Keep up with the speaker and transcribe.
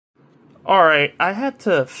Alright, I had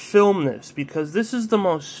to film this because this is the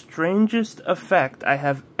most strangest effect I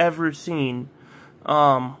have ever seen.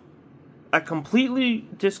 I completely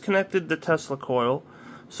disconnected the Tesla coil,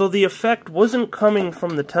 so the effect wasn't coming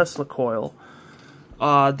from the Tesla coil.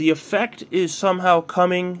 The effect is somehow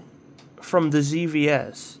coming from the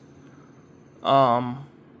ZVS.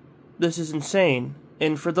 This is insane.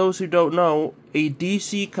 And for those who don't know, a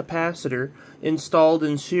DC capacitor installed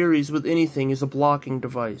in series with anything is a blocking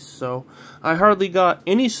device. So I hardly got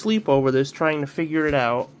any sleep over this trying to figure it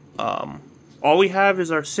out. All we have is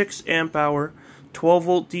our 6 amp hour 12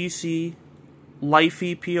 volt DC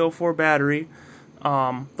Lifey PO4 battery.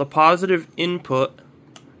 The positive input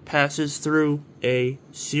passes through a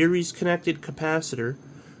series connected capacitor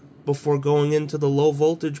before going into the low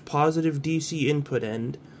voltage positive DC input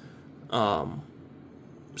end.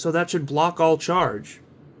 So that should block all charge.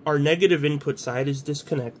 Our negative input side is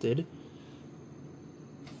disconnected.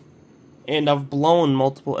 And I've blown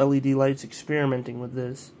multiple LED lights experimenting with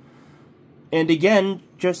this. And again,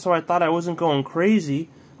 just so I thought I wasn't going crazy,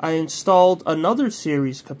 I installed another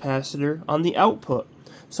series capacitor on the output.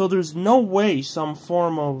 So there's no way some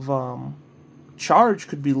form of charge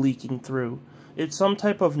could be leaking through. It's some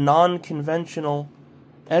type of non-conventional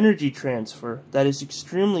energy transfer that is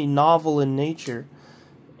extremely novel in nature.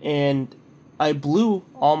 And I blew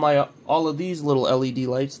all of these little LED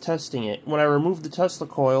lights testing it. When I removed the Tesla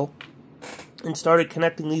coil and started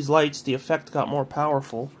connecting these lights, the effect got more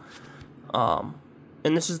powerful. And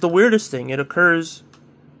this is the weirdest thing. It occurs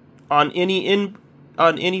on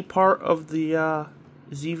any part of the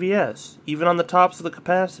ZVS, even on the tops of the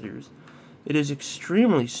capacitors. It is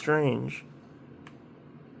extremely strange.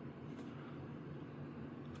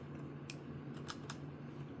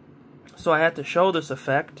 So I had to show this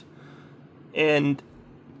effect, and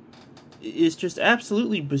it's just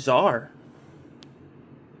absolutely bizarre.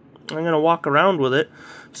 I'm going to walk around with it.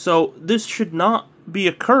 So this should not be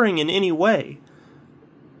occurring in any way.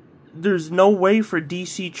 There's no way for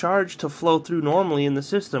DC charge to flow through normally in the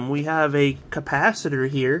system. We have a capacitor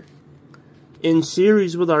here in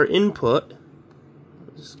series with our input.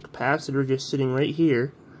 This capacitor just sitting right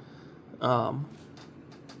here.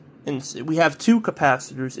 And we have 2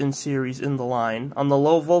 capacitors in series in the line. On the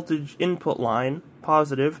low voltage input line,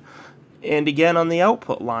 positive, and again on the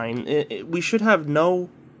output line. We should have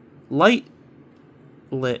no light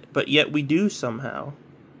lit, but yet we do somehow.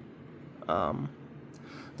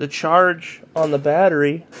 The charge on the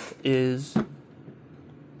battery is, I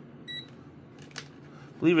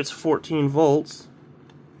believe it's 14 volts.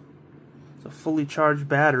 It's a fully charged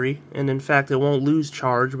battery, and in fact it won't lose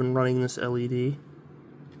charge when running this LED.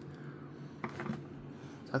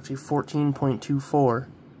 It's actually 14.24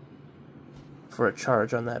 for a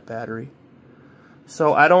charge on that battery.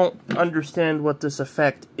 So I don't understand what this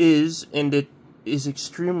effect is, and it is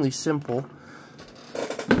extremely simple.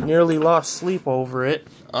 Nearly lost sleep over it.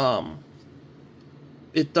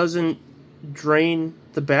 It doesn't drain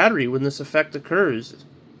the battery when this effect occurs.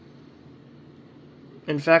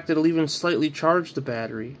 In fact, it'll even slightly charge the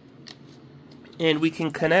battery. And we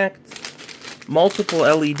can connect multiple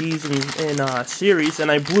LEDs in series, and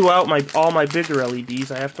I blew out all my bigger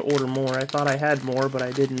LEDs. I have to order more. I thought I had more, but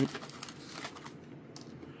I didn't.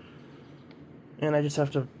 And I just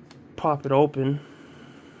have to pop it open.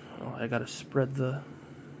 Oh, I gotta spread the...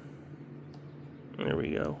 There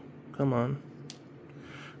we go. Come on.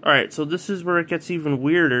 Alright, so this is where it gets even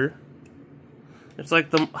weirder. It's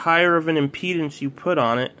like the higher of an impedance you put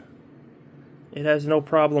on it, it has no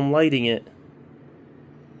problem lighting it.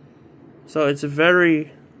 So it's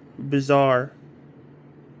very bizarre.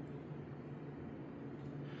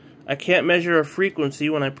 I can't measure a frequency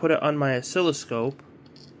when I put it on my oscilloscope.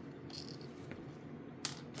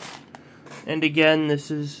 And again,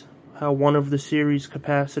 this is how one of the series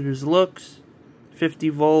capacitors looks. 50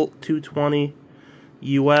 volt, 220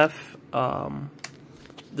 UF.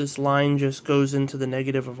 This line just goes into the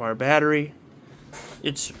negative of our battery.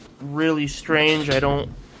 It's really strange. I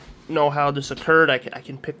don't know how this occurred. I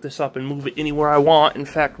can pick this up and move it anywhere I want. In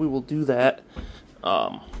fact, we will do that.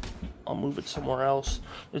 I'll move it somewhere else.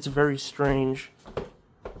 It's very strange.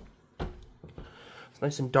 It's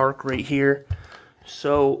nice and dark right here.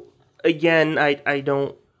 So again, I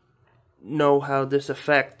don't know how this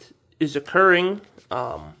effect is occurring.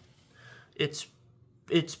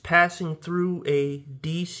 It's passing through a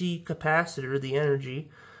DC capacitor, the energy.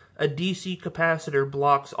 A DC capacitor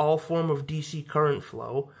blocks all form of DC current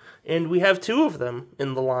flow, and we have 2 of them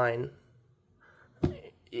in the line.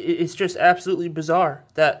 It's just absolutely bizarre.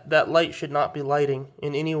 That light should not be lighting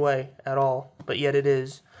in any way at all, but yet it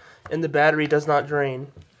is. And the battery does not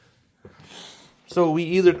drain. So we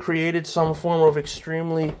either created some form of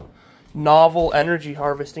extremely novel energy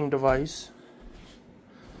harvesting device,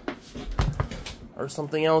 or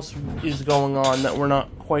something else is going on that we're not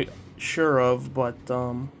quite sure of, but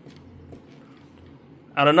I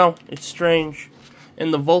don't know. It's strange.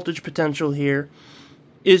 And the voltage potential here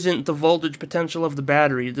isn't the voltage potential of the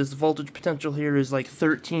battery. This voltage potential here is like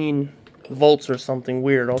 13 volts or something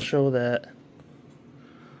weird. I'll show that.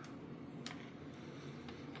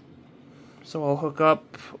 So I'll hook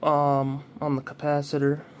up on the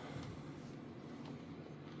capacitor.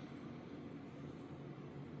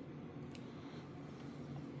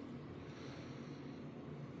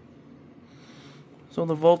 So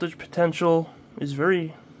the voltage potential is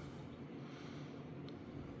very...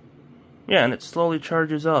 yeah, and it slowly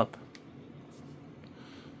charges up.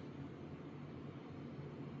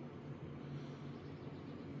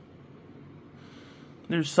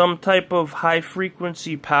 There's some type of high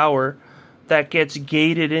frequency power that gets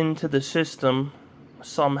gated into the system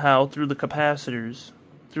somehow through the capacitors,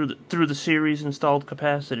 through the series installed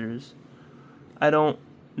capacitors. I don't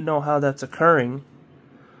know how that's occurring.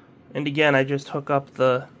 And again, I just hook up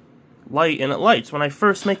the light and it lights. When I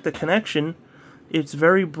first make the connection, it's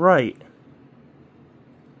very bright.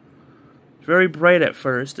 It's very bright at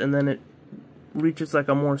first, and then it reaches like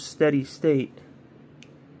a more steady state.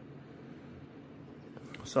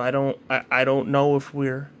 So I don't know if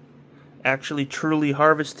we're actually truly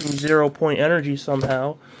harvesting 0-point energy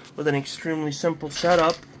somehow with an extremely simple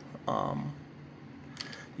setup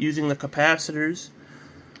using the capacitors.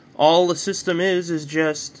 All the system is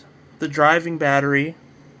just the driving battery,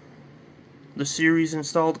 the series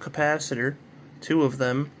installed capacitor, 2 of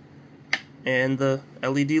them, and the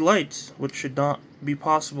LED lights, which should not be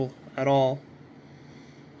possible at all,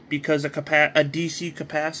 because a DC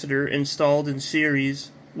capacitor installed in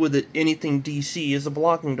series with anything DC is a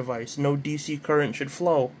blocking device. No DC current should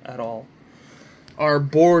flow at all. Our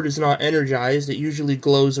board is not energized. It usually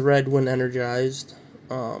glows red when energized.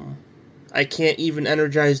 I can't even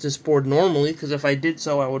energize this board normally, because if I did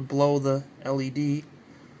so, I would blow the LED.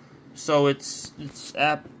 So it's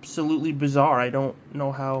absolutely bizarre. I don't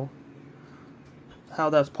know how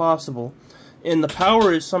that's possible. And the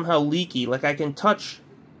power is somehow leaky. Like, I can touch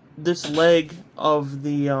this leg of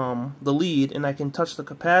the lead, and I can touch the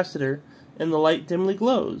capacitor, and the light dimly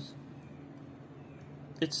glows.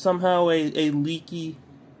 It's somehow a leaky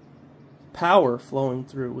power flowing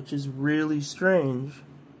through, which is really strange.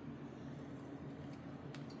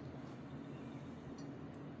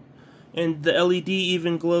 And the LED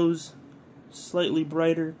even glows slightly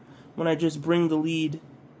brighter when I just bring the lead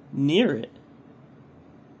near it.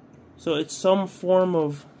 So it's some form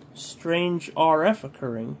of strange RF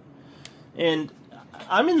occurring. And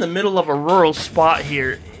I'm in the middle of a rural spot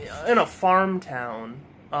here, in a farm town.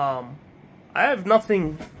 I have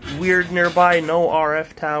nothing weird nearby, no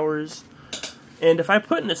RF towers. And if I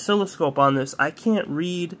put an oscilloscope on this, I can't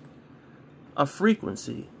read a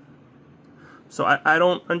frequency. So I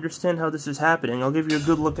don't understand how this is happening. I'll give you a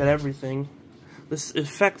good look at everything. This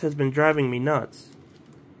effect has been driving me nuts.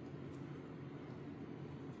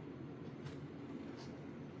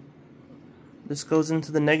 This goes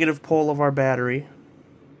into the negative pole of our battery.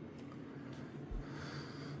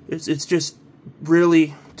 It's just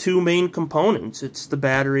really 2 main components. It's the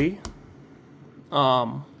battery.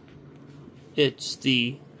 It's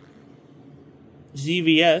the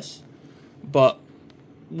ZVS, but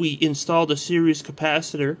we installed a series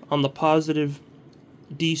capacitor on the positive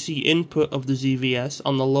DC input of the ZVS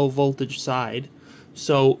on the low voltage side.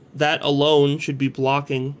 So that alone should be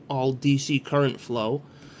blocking all DC current flow.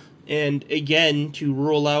 And again, to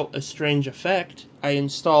rule out a strange effect, I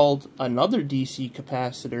installed another DC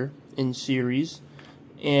capacitor in series,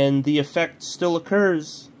 and the effect still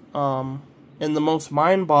occurs. And the most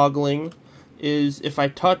mind-boggling is if I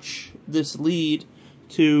touch this lead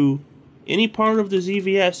to any part of the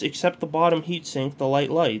ZVS except the bottom heatsink, the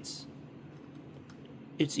light lights.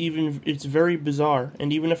 It's very bizarre.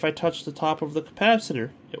 And even if I touch the top of the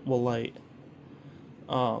capacitor, it will light.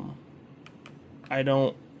 I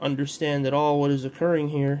don't understand at all what is occurring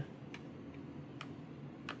here.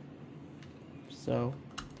 So,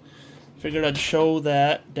 figured I'd show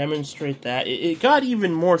that, demonstrate that. It got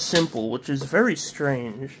even more simple, which is very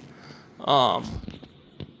strange.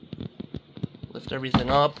 Lift everything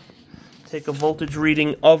up. Take a voltage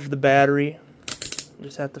reading of the battery.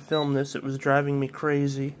 Just had to film this. It was driving me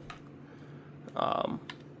crazy.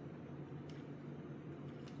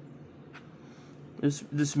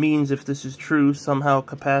 This means, if this is true, somehow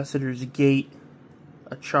capacitors gate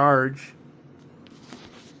a charge.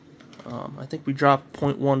 I think we dropped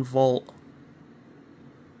 0.1 volt.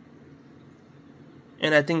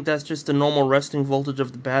 And I think that's just the normal resting voltage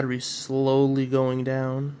of the battery slowly going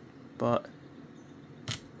down. But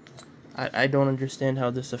I don't understand how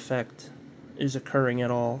this effect is occurring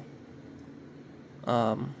at all.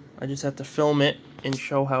 I just have to film it and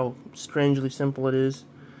show how strangely simple it is.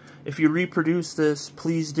 If you reproduce this,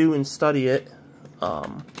 please do and study it.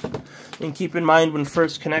 And keep in mind when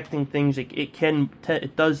first connecting things,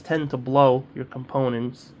 it does tend to blow your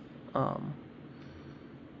components. So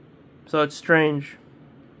it's strange.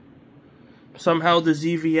 Somehow the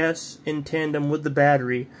ZVS in tandem with the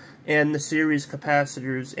battery and the series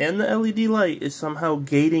capacitors and the LED light is somehow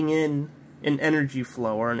gating in an energy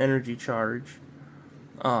flow or an energy charge.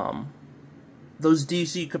 Those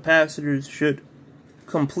DC capacitors should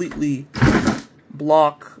completely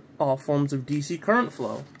block all forms of DC current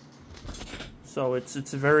flow. So it's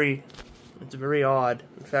very odd.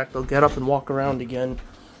 In fact, I'll get up and walk around again.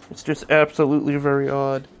 It's just absolutely very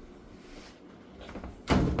odd.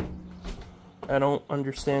 I don't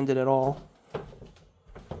understand it at all.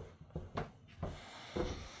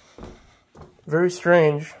 Very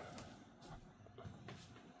strange.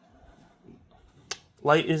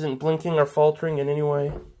 Light isn't blinking or faltering in any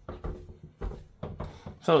way.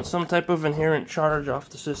 So it's some type of inherent charge off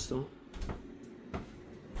the system.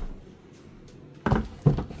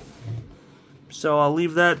 So I'll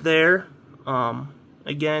leave that there.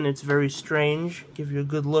 Again, it's very strange. Give you a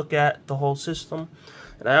good look at the whole system.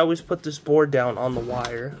 And I always put this board down on the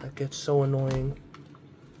wire. That gets so annoying.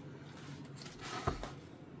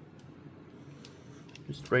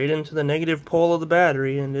 Just right into the negative pole of the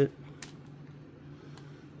battery, and it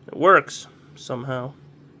works somehow.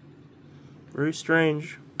 Very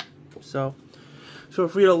strange. So feel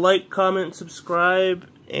free to like, comment, subscribe,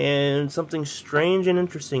 and something strange and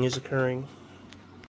interesting is occurring.